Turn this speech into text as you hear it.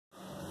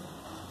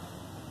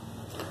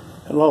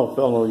Hello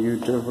fellow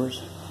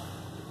YouTubers,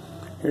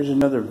 here's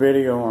another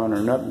video on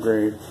an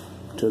upgrade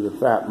to the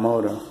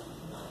Phatmoto.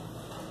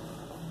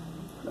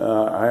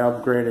 I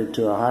upgraded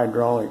to a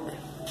hydraulic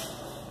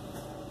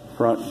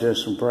front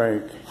disc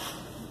brake.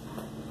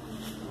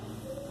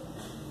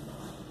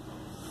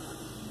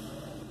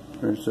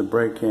 There's the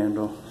brake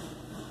handle.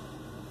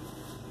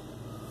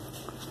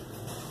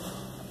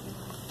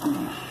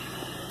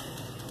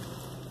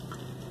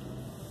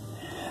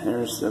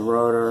 There's the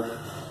rotor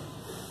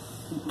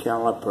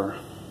caliper.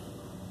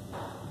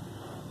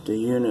 The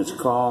unit's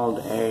called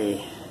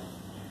a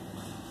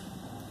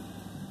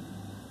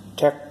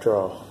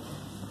Tektro.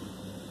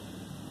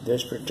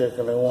 This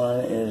particular one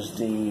is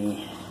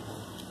the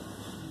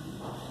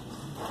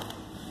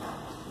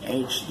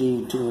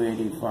HD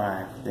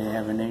 285. They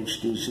have an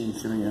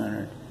HDC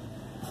 300.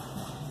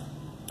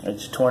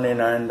 It's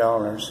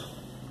 $29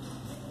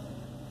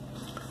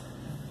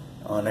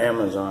 on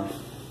Amazon.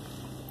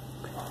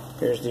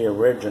 Here's the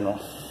original.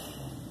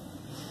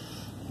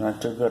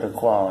 Not too good a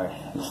quality.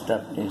 The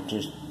stuff, it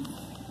just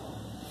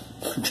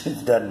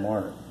doesn't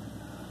work.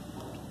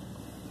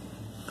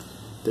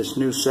 This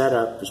new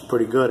setup is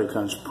pretty good. It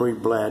comes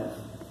pre-bled.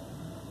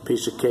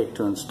 Piece of cake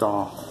to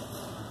install.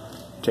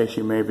 Takes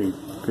you maybe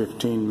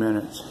 15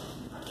 minutes.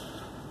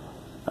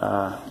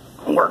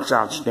 Works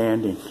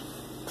outstanding.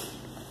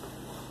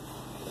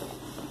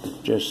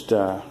 It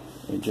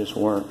just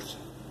works.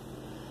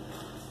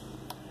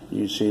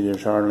 You see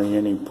there's hardly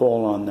any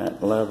pull on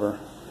that lever.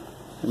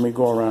 Let me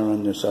go around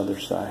on this other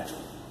side.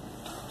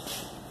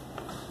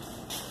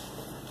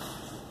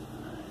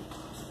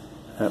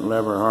 That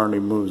lever hardly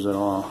moves at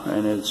all,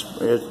 and it's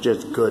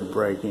just good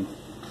braking.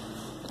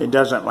 It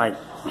doesn't like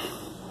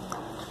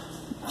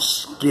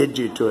skid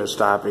you to a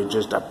stop. It's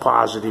just a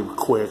positive,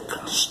 quick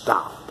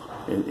stop.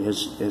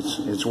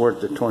 It's worth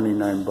the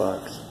 29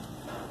 bucks.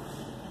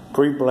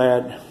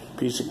 Pre-bled,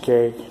 piece of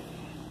cake,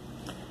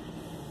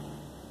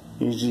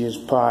 easy as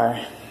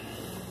pie.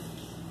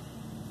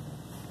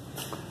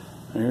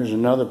 And here's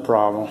another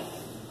problem.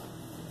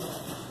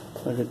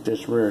 Look at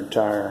this rear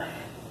tire.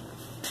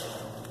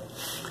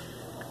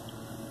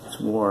 It's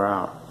wore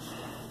out.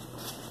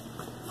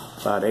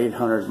 About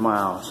 800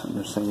 miles, and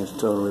this thing is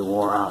totally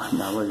wore out.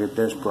 Now look at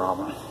this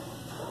problem.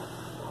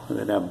 Look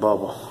at that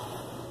bubble.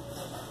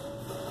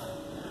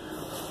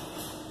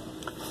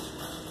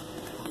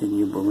 Can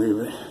you believe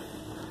it?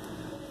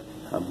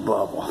 A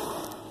bubble.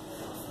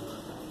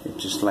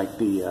 It's just like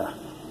the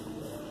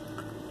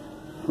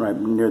right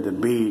near the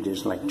bead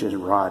is like just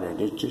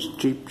rotted. It's just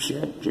cheap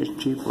shit, just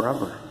cheap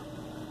rubber.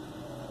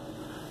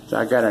 So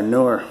I got a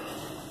new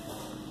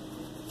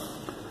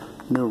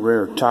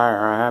rear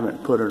tire. I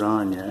haven't put it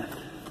on yet.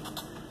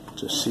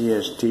 It's a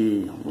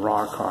CST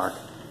Rock Hard.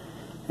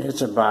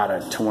 It's about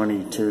a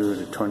 $22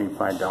 to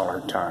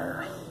 $25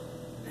 tire.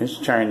 It's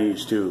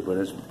Chinese too, but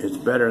it's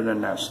better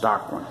than that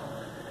stock one.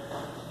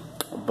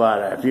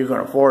 But if you can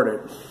afford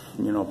it,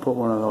 you know, put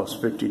one of those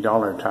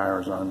 $50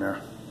 tires on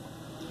there.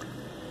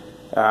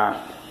 Yeah,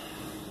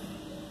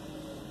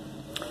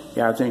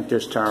 I think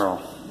this tire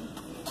will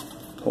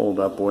hold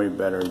up way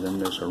better than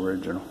this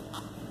original.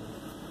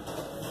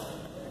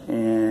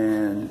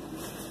 And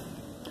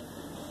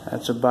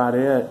that's about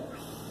it.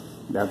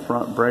 That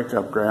front brake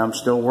upgrade. I'm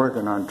still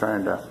working on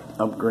trying to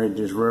upgrade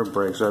these rear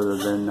brakes other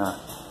than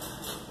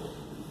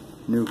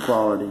new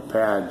quality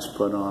pads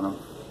put on them.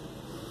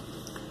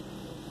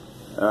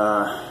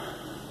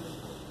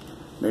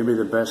 Maybe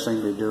the best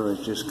thing to do is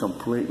just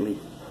completely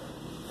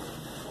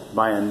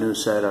buy a new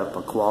setup,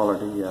 a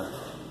quality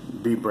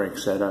B-brake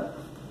setup,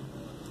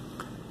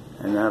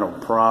 and that'll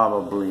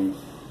probably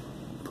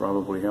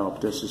help.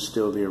 This is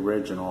still the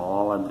original.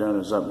 All I've done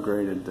is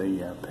upgraded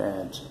the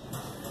pads,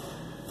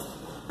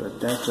 but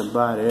that's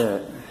about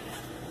it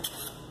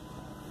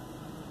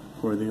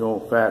for the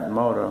old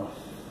Phatmoto.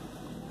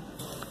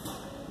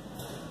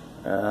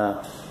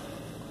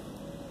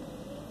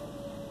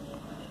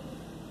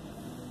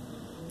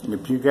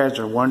 If you guys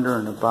are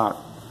wondering about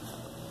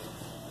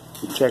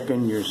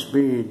checking your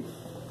speed,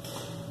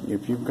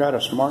 if you've got a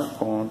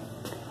smartphone,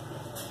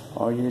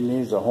 all you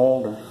need is a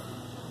holder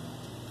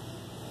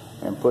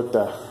and put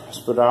the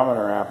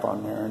speedometer app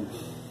on there, and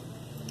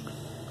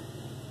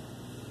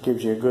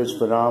gives you a good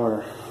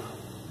speedometer.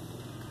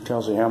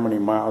 Tells you how many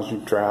miles you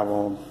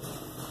traveled,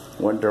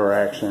 what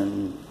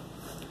direction,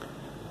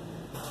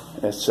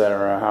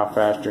 etc., how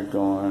fast you're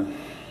going.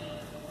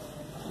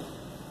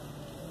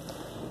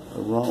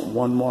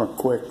 One more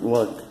quick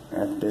look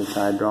at this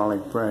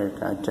hydraulic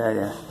brake. I tell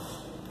you,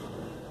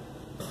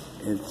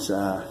 it's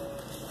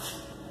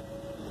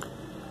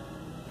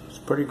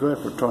pretty good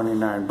for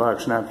 29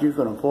 bucks. Now, if you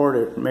can afford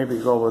it, maybe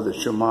go with the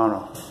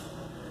Shimano.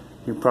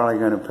 You're probably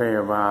going to pay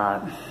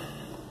about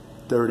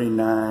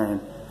 $39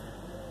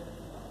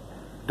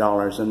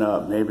 and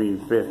up, maybe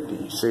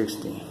 50,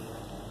 60.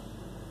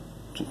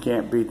 But you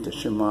can't beat the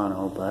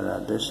Shimano,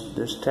 but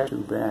this tech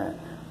too bad.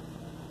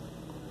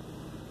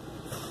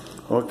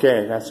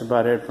 Okay, that's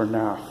about it for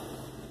now.